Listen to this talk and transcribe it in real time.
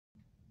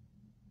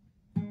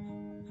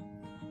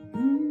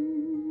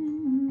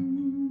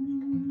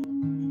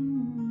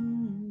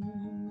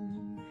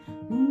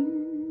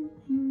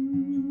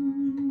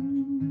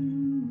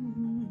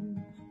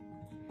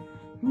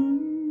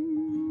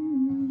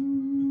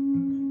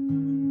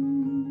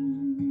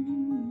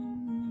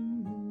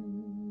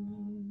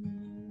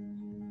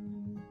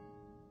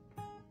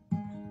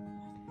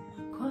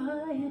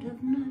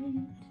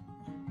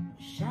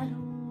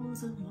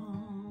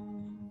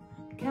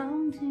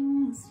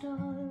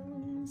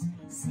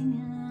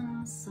singing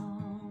a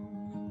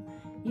song.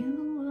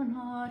 You are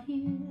not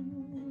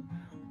here.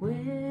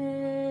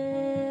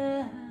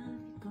 Where have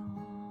you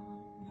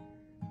gone?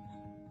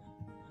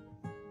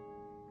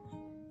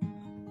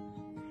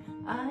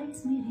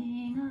 Eyes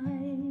meeting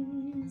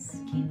eyes,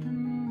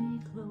 keeping me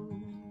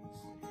close.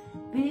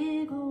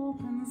 Big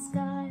open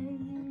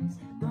skies,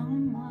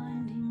 long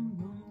winding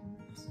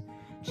roads.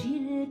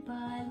 Cheated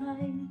by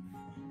life,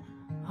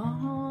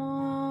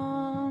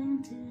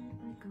 haunted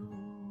by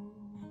ghosts.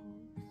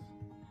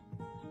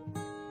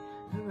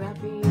 Wrap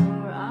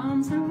your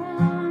arms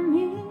around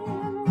me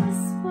and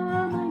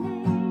whisper my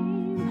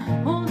name.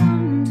 Hold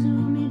on to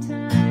me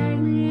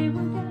tightly,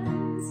 we're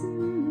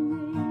dancing in the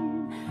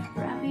rain.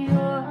 Wrap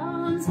your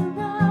arms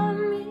around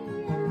me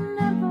and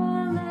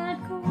never let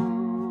go.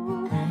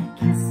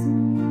 Kiss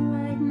me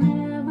like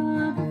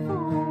never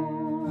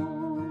before.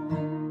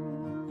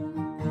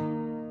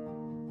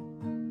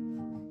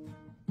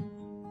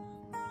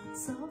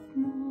 Soft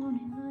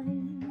morning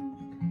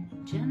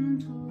light,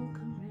 gentle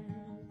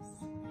caress,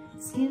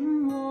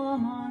 skin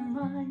warm on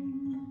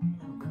mine.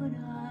 How could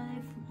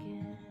I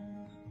forget?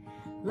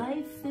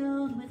 Life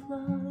filled with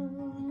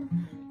love,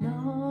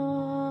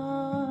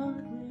 not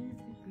with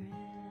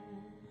regret.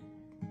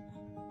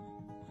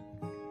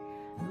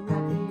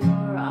 Wrap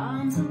your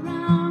arms around